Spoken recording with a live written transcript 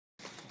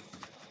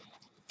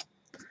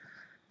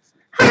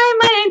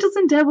witches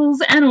and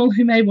devils and all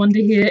who may wander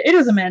here. It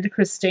is Amanda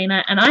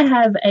Christina, and I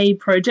have a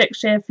project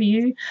share for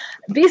you.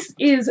 This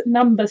is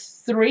number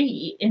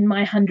 3 in my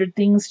 100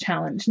 Things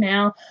challenge.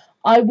 Now,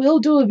 I will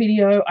do a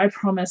video, I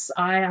promise.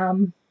 I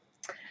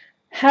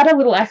had a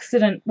little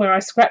accident where I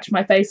scratched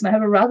my face, and I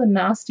have a rather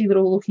nasty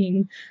little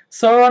looking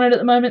sore on it at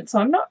the moment, so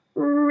I'm not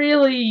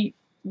really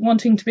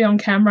wanting to be on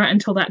camera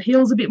until that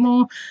heals a bit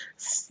more.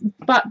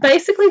 But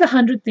basically the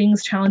 100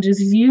 Things challenge is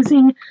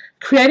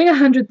creating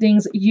 100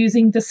 things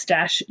using the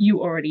stash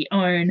you already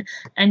own,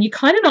 and you're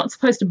kind of not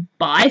supposed to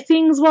buy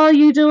things while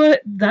you do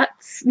it.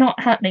 That's not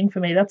happening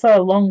for me. That's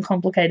a long,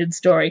 complicated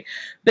story.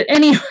 But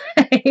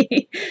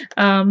anyway,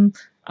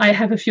 I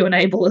have a few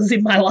enablers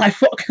in my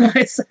life, what can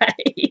I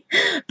say?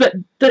 But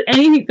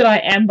anything that I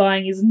am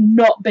buying is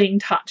not being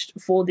touched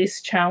for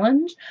this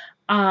challenge.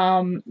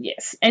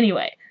 Yes,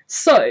 anyway.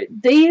 So,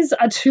 these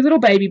are 2 little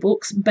baby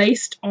books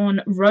based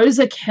on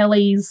Rosa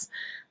Kelly's,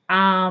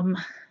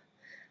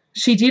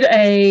 she did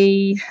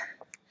a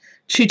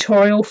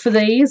tutorial for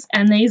these,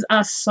 and these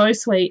are so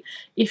sweet.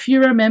 If you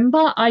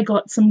remember, I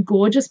got some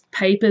gorgeous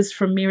papers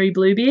from Miri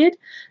Bluebeard,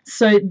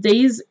 so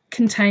these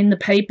contain the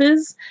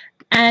papers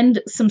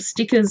and some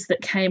stickers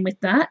that came with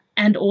that,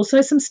 and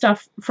also some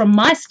stuff from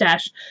my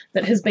stash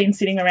that has been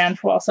sitting around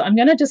for a while. So I'm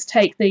going to just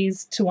take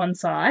these to one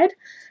side,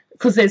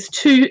 because there's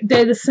 2,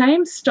 they're the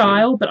same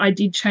style, but I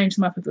did change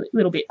them up a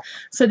little bit.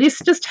 So this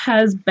just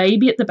has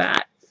baby at the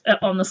back,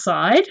 on the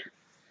side,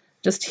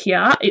 just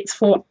here. It's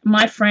for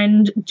my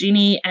friend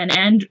Ginny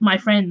and my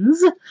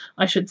friends,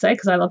 I should say,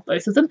 because I love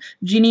both of them.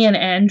 Ginny and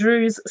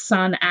Andrew's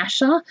son,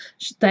 Asher.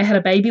 They had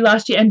a baby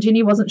last year, and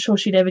Ginny wasn't sure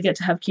she'd ever get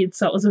to have kids,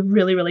 so it was a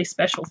really, really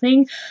special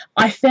thing.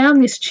 I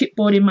found this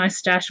chipboard in my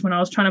stash when I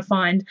was trying to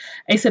find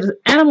a set of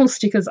animal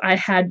stickers I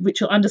had, which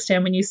you'll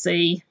understand when you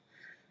see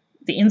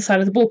the inside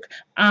of the book,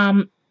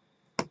 and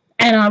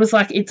I was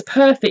like, it's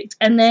perfect.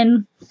 And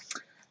then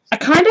I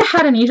kind of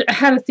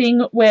had a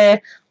thing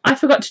where I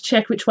forgot to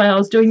check which way I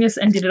was doing this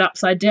and did it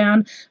upside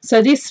down.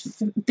 So this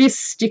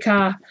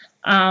sticker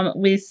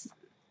with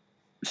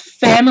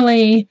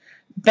family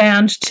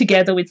bound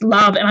together with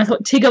love, and I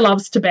thought Tigger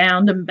loves to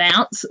bound and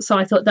bounce, so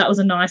I thought that was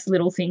a nice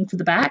little thing for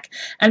the back,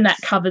 and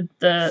that covered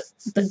the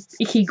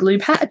icky glue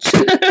patch.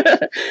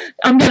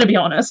 I'm going to be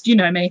honest, you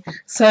know me.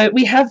 So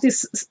we have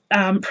this,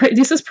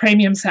 this is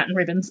premium satin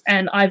ribbons,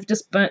 and I've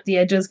just burnt the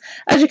edges.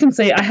 As you can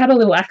see, I had a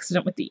little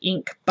accident with the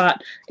ink,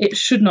 but it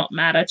should not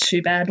matter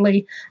too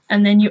badly.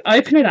 And then you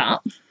open it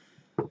up,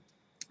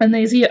 and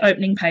these are your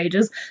opening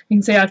pages. You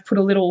can see I've put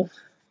a little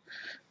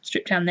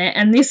strip down there,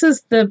 and this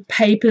is the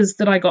papers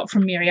that I got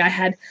from Miri. I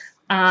had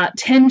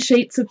 10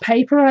 sheets of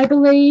paper, I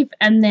believe,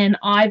 and then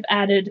I've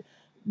added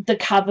the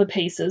cover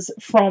pieces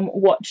from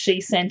what she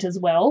sent as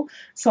well.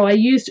 So I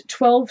used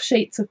 12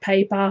 sheets of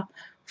paper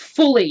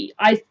fully.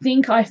 I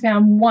think I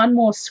found one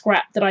more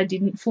scrap that I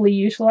didn't fully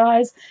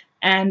utilize,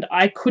 and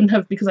I couldn't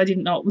have because I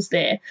didn't know it was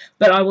there,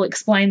 but I will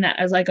explain that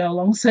as I go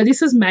along. So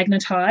this is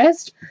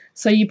magnetized,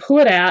 so you pull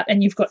it out,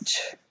 and you've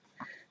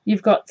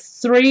got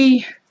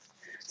 3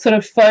 sort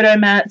of photo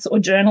mats or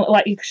journal,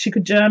 like she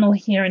could journal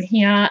here and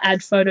here,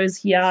 add photos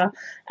here,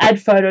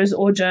 add photos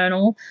or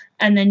journal,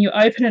 and then you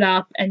open it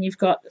up and you've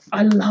got,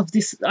 I love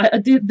this, I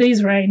did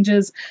these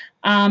ranges,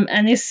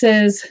 and this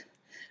says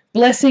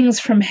Blessings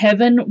from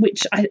Heaven,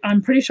 which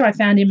I'm pretty sure I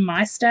found in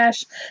my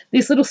stash.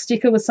 This little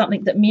sticker was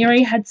something that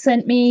Miri had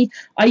sent me.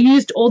 I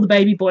used all the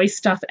baby boy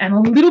stuff and a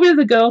little bit of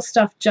the girl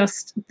stuff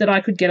just that I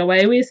could get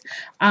away with.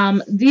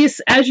 This,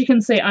 as you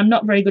can see, I'm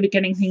not very good at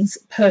getting things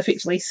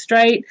perfectly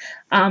straight.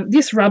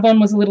 This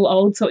rub-on was a little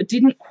old, so it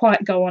didn't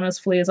quite go on as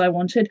fully as I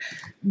wanted.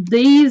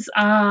 These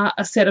are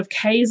a set of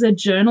Kaiser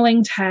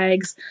journaling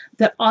tags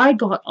that I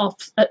got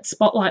off at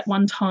Spotlight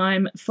one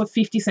time for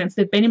 50 cents.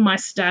 They've been in my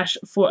stash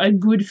for a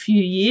good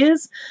few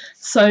years,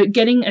 so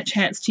getting a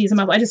chance to use them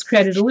up, I just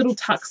created a little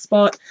tuck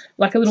spot,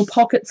 like a little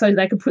pocket, so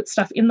they could put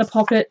stuff in the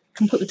pocket,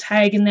 can put the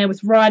tag in there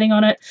with writing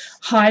on it,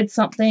 hide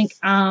something.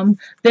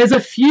 There's a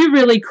few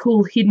really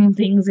cool hidden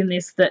things in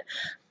this that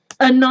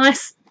are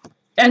nice,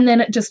 and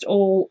then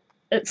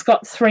it's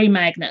got 3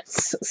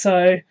 magnets,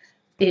 so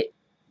it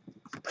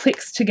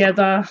clicks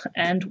together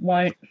and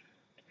won't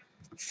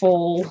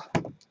fall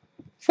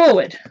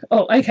forward.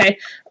 Oh, okay.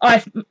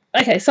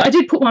 Okay, so I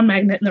did put one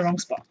magnet in the wrong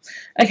spot.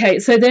 Okay,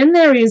 so then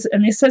there is,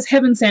 and this says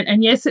Heaven Sent,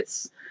 and yes,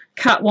 it's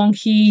cut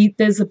wonky.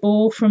 There's a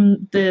ball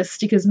from the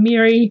stickers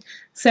Miri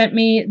sent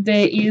me.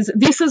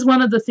 This is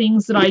one of the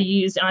things that I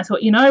used, and I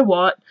thought, you know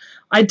what?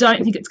 I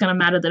don't think it's going to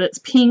matter that it's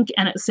pink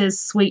and it says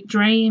Sweet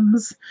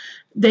Dreams.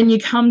 Then you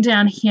come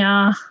down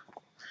here,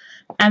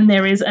 and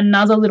there is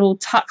another little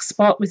tuck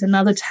spot with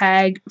another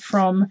tag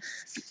from,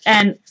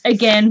 and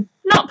again,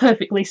 not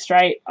perfectly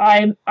straight.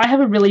 I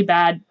have a really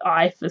bad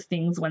eye for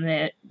things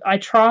when I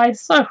try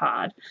so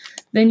hard.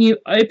 Then you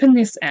open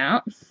this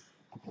out,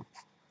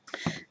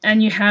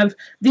 and you have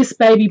this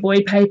baby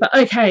boy paper.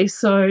 Okay,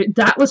 so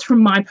that was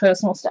from my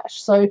personal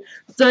stash. So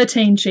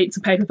 13 sheets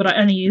of paper, but I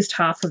only used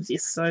half of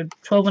this, so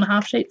 12 and a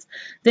half sheets.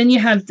 Then you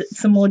have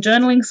some more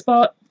journaling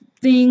spot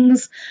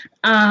things.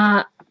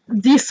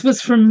 This was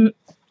from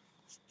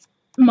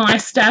my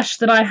stash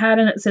that I had,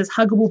 and it says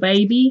Huggable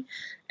Baby,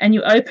 and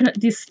you open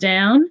this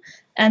down,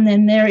 and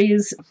then there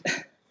is,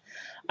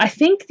 I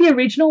think the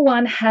original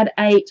one had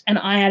 8, and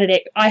I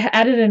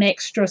added an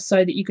extra so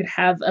that you could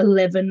have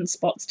 11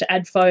 spots to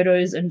add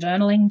photos and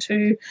journaling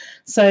to.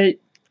 So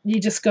you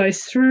just go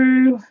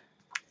through,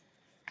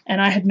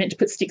 and I had meant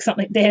to stick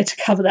something there to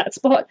cover that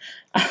spot.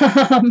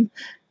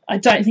 I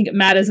don't think it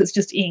matters, it's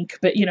just ink,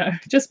 but you know,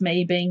 just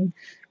me being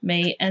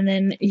me. And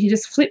then you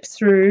just flip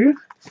through.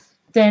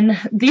 Then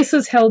this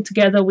is held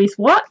together with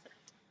what?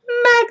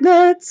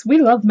 Magnets.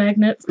 We love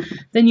magnets.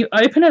 Then you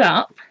open it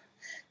up,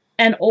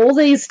 and all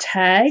these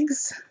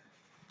tags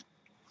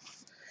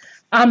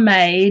are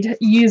made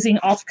using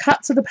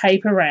offcuts of the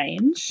paper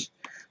range.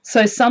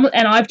 So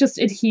and I've just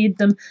adhered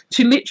them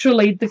to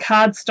literally the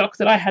cardstock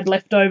that I had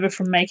left over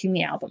from making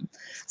the album.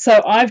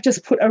 So I've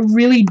just put a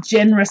really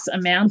generous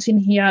amount in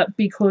here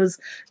because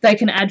they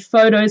can add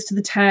photos to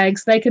the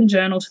tags, they can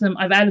journal to them.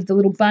 I've added the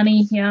little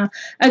bunny here.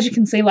 As you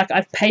can see, like,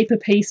 I've paper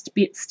pieced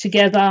bits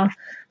together.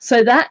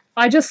 So that,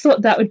 I just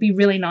thought that would be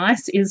really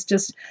nice, is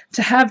just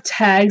to have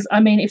tags. I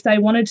mean, if they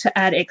wanted to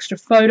add extra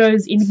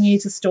photos in here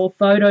to store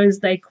photos,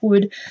 they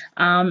could.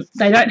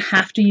 They don't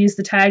have to use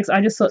the tags.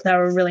 I just thought they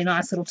were a really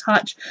nice little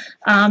touch.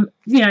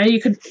 You know, you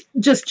could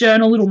just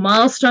journal little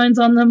milestones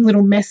on them,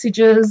 little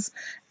messages.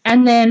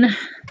 And then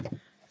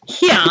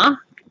here,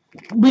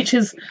 which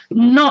is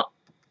not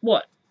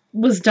what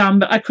was done,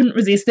 but I couldn't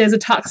resist, there's a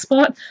tuck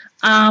spot,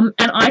 and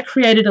I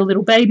created a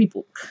little baby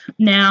book.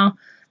 Now,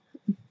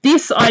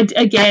 this,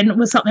 again,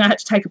 was something I had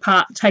to take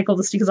apart, take all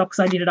the stickers off because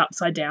I did it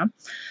upside down.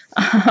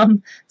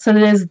 So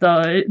there's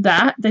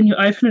that. Then you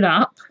open it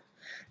up,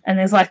 and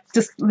there's like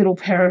just a little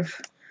pair of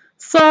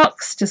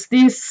socks, just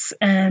this,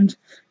 and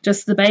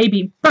just the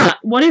baby. But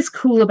what is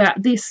cool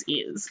about this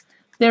is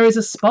there is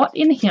a spot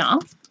in here,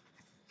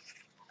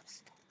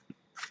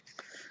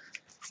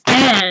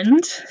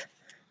 and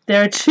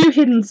there are 2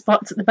 hidden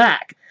spots at the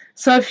back.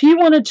 So if you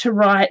wanted to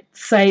write,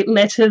 say,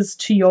 letters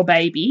to your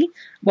baby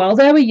while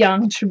they were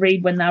young to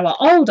read when they were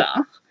older,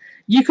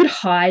 you could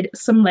hide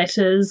some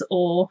letters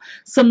or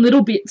some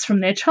little bits from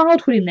their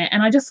childhood in there.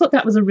 And I just thought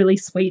that was a really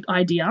sweet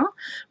idea.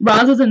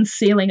 Rather than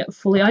sealing it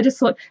fully, I just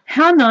thought,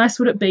 how nice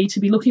would it be to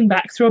be looking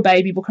back through a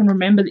baby book and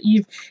remember that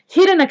you've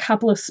hidden a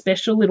couple of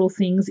special little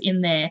things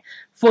in there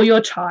for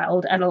your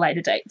child at a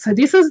later date. So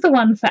this is the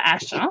one for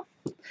Asher.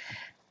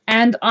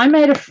 And I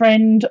made a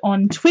friend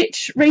on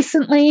Twitch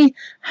recently.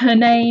 Her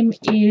name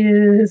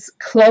is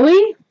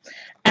Chloe,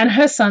 and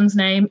her son's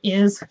name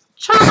is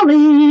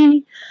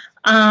Charlie.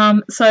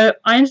 So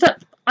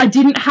I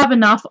didn't have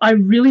enough. I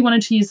really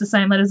wanted to use the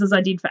same letters as I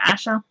did for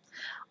Asher.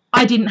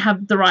 I didn't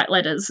have the right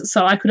letters,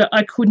 so I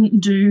couldn't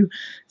do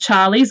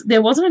Charlie's.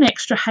 There wasn't an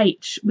extra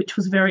H, which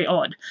was very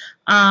odd.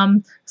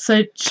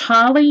 So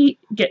Charlie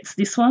gets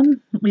this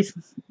one with,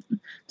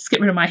 just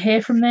get rid of my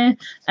hair from there,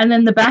 and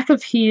then the back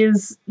of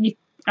his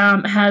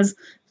has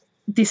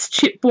this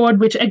chipboard,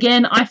 which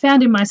again I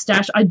found in my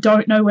stash. I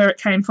don't know where it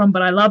came from,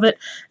 but I love it.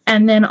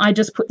 And then I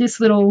just put this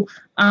little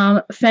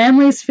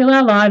families fill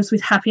our lives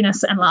with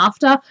happiness and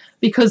laughter,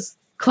 because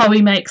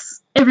Chloe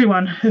makes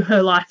everyone who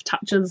her life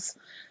touches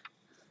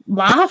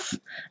laugh.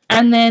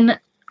 And then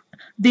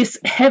this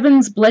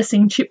Heaven's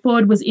Blessing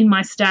chipboard was in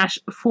my stash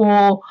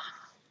for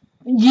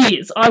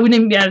years. I wouldn't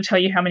even be able to tell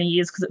you how many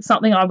years, because it's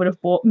something I would have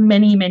bought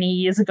many, many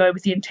years ago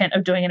with the intent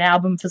of doing an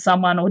album for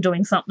someone or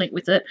doing something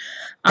with it.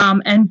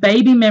 And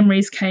baby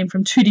memories came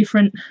from 2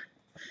 different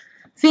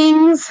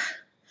things.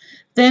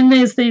 Then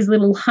there's these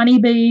little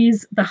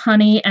honeybees, the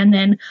honey, and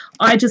then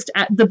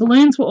the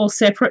balloons were all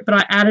separate, but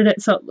I added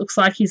it so it looks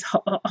like he's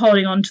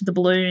holding on to the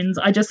balloons.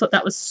 I just thought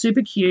that was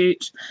super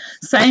cute.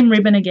 Same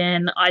ribbon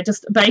again. I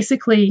just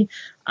basically,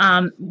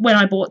 when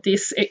I bought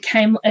this, it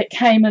came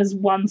as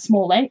one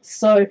small length,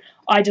 so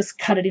I just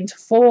cut it into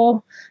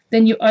 4.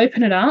 Then you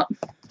open it up,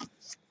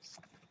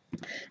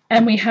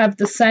 and we have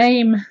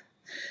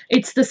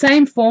it's the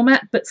same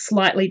format, but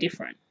slightly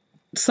different.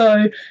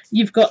 So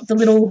you've got the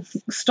little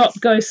stop,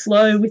 go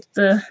slow with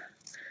the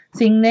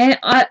thing there.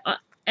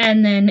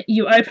 And then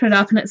you open it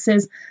up and it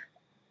says,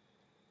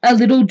 a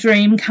little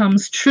dream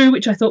comes true,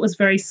 which I thought was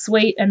very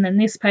sweet. And then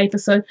this paper.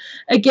 So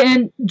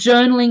again,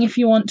 journaling if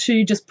you want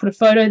to, just put a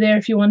photo there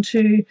if you want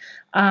to.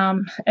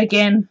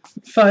 Again,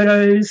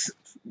 photos,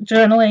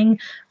 journaling.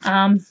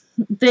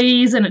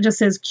 These, and it just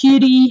says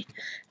cutie.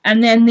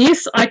 And then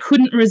this, I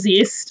couldn't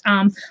resist.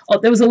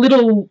 There was a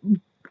little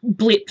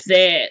blip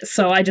there,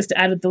 so I just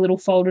added the little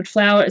folded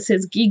flower. It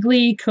says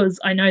giggly because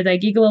I know they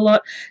giggle a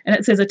lot, and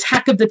it says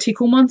attack of the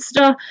tickle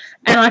monster,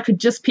 and I could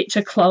just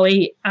picture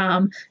Chloe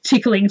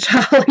tickling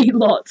Charlie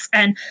lots,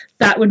 and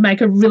that would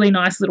make a really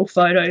nice little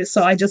photo.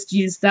 So I just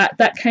used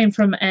that came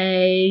from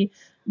a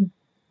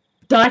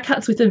Die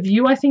Cuts with a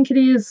View, I think it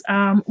is,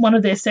 one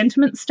of their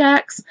sentiment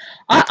stacks.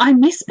 I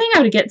miss being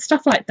able to get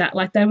stuff like that.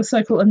 Like, they were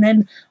so cool. And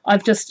then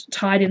I've just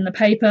tied in the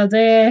paper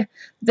there.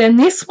 Then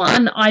this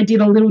one I did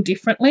a little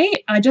differently.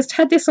 I just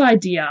had this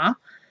idea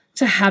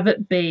to have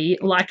it be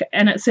like,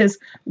 and it says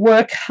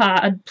work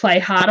hard, play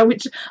harder,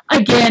 which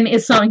again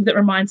is something that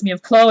reminds me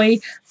of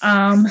Chloe.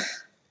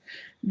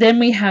 Then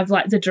we have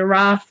like the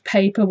giraffe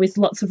paper with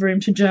lots of room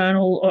to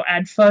journal or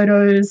add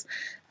photos.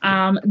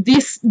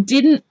 This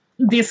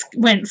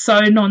went so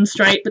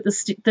non-straight, but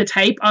the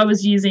tape I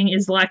was using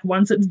is like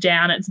once it's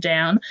down, it's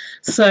down.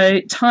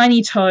 So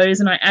tiny toes,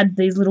 and I add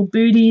these little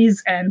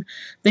booties and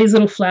these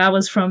little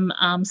flowers from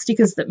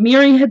stickers that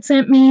Miri had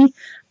sent me.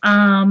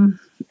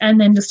 And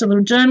then just a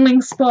little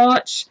journaling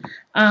spot.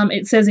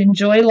 It says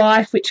enjoy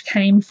life, which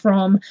came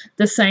from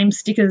the same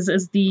stickers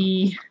as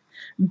the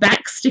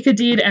back sticker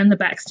did, and the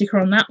back sticker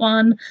on that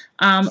one,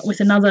 with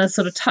another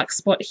sort of tuck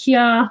spot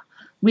here.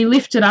 We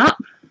lift it up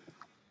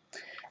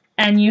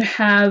and you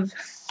have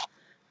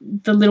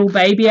the little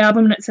baby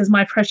album, and it says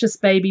my precious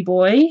baby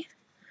boy.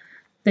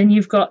 Then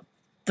you've got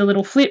the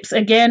little flips.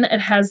 Again, it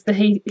has the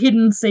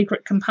hidden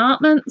secret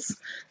compartments,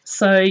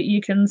 so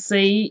you can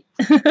see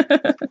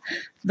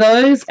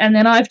those. And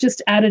then I've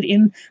just added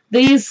in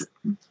these.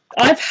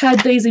 I've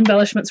had these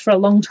embellishments for a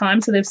long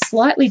time, so they've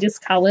slightly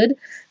discoloured,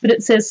 but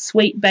it says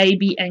sweet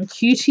baby and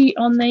cutie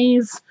on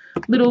these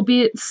little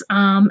bits,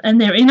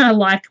 and they're in a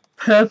like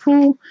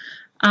purple,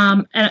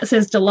 and it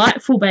says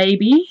delightful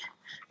baby.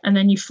 And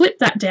then you flip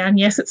that down.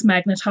 Yes, it's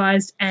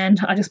magnetised,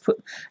 and I just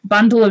put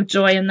bundle of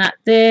joy in that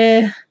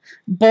there.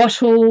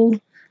 Bottle,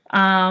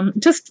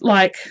 just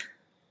like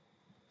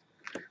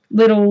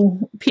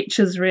little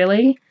pictures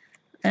really,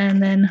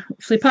 and then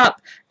flip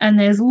up, and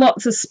there's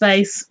lots of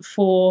space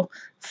for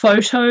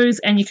photos,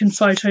 and you can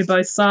photo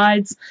both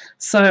sides.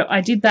 So I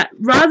did that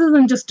rather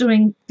than just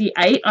doing the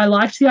 8. I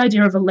liked the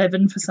idea of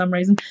 11 for some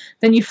reason.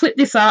 Then you flip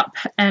this up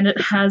and it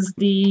has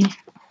the,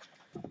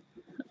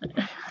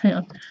 hang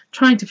on,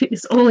 trying to fit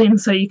this all in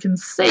so you can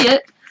see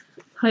it.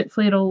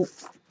 Hopefully it'll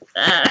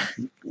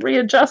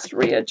readjust.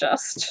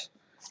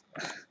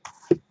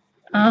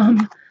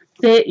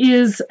 There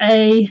is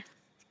a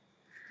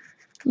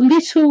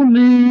little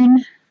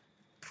moon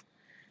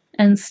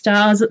and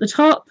stars at the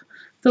top,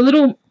 the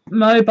little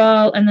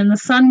mobile, and then the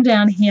sun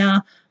down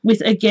here with,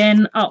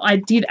 again, oh, I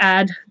did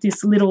add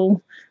this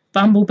little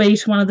bumblebee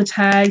to one of the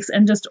tags,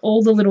 and just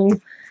all the little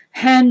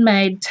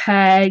handmade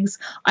tags.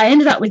 I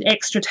ended up with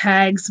extra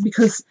tags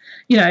because,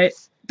 you know,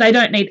 they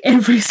don't need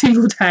every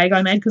single tag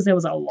I made because there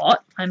was a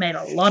lot. I made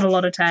a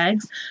lot of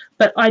tags,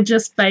 but I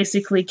just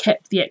basically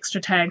kept the extra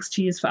tags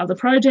to use for other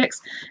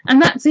projects,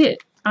 and that's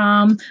it.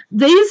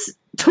 These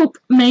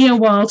took me a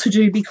while to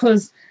do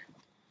because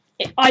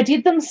I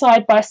did them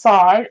side by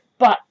side,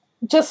 but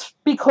just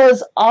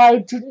because I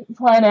didn't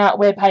plan out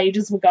where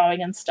pages were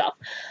going and stuff.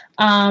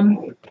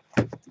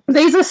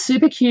 These are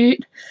super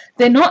cute.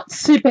 They're not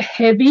super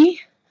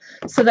heavy,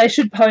 so they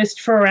should post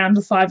for around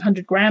the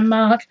 500 gram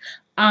mark.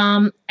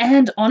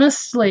 And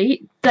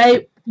honestly,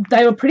 they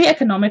were pretty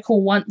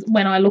economical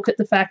when I look at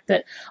the fact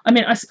that, I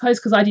mean, I suppose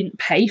because I didn't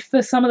pay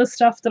for some of the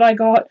stuff that I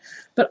got,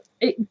 but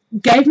it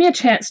gave me a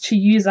chance to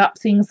use up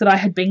things that I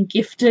had been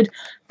gifted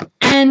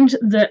and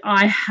that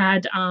I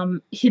had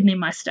hidden in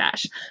my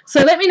stash.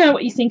 So let me know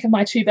what you think of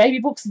my 2 baby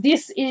books.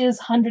 This is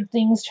 100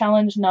 Things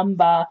Challenge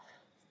number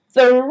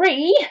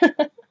 3.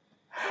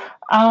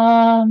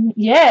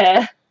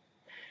 Yeah.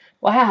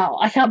 Wow,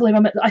 I can't believe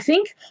I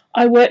think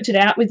I worked it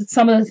out with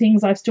some of the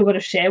things I've still got to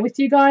share with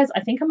you guys. I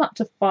think I'm up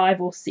to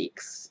 5 or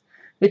 6,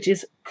 which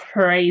is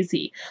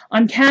crazy.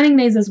 I'm counting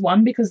these as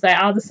 1 because they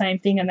are the same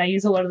thing and they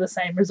use a lot of the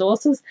same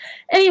resources.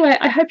 Anyway,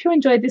 I hope you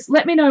enjoyed this.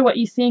 Let me know what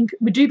you think.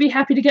 Would you be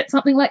happy to get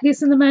something like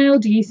this in the mail?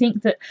 Do you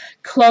think that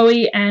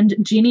Chloe and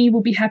Ginny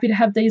will be happy to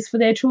have these for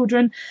their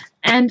children?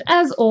 And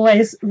as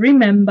always,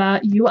 remember,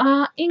 you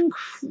are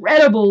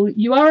incredible.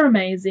 You are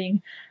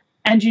amazing.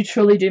 And you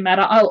truly do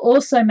matter. I'll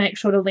also make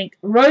sure to link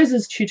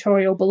Rosa's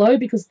tutorial below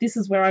because this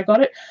is where I got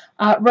it.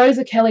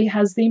 Rosa Kelly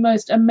has the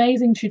most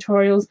amazing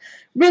tutorials,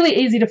 really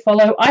easy to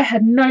follow. I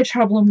had no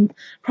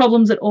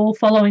problems at all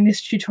following this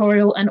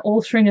tutorial and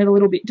altering it a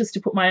little bit just to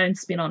put my own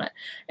spin on it.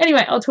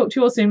 Anyway, I'll talk to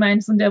you all soon, my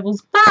angels and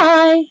devils.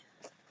 Bye!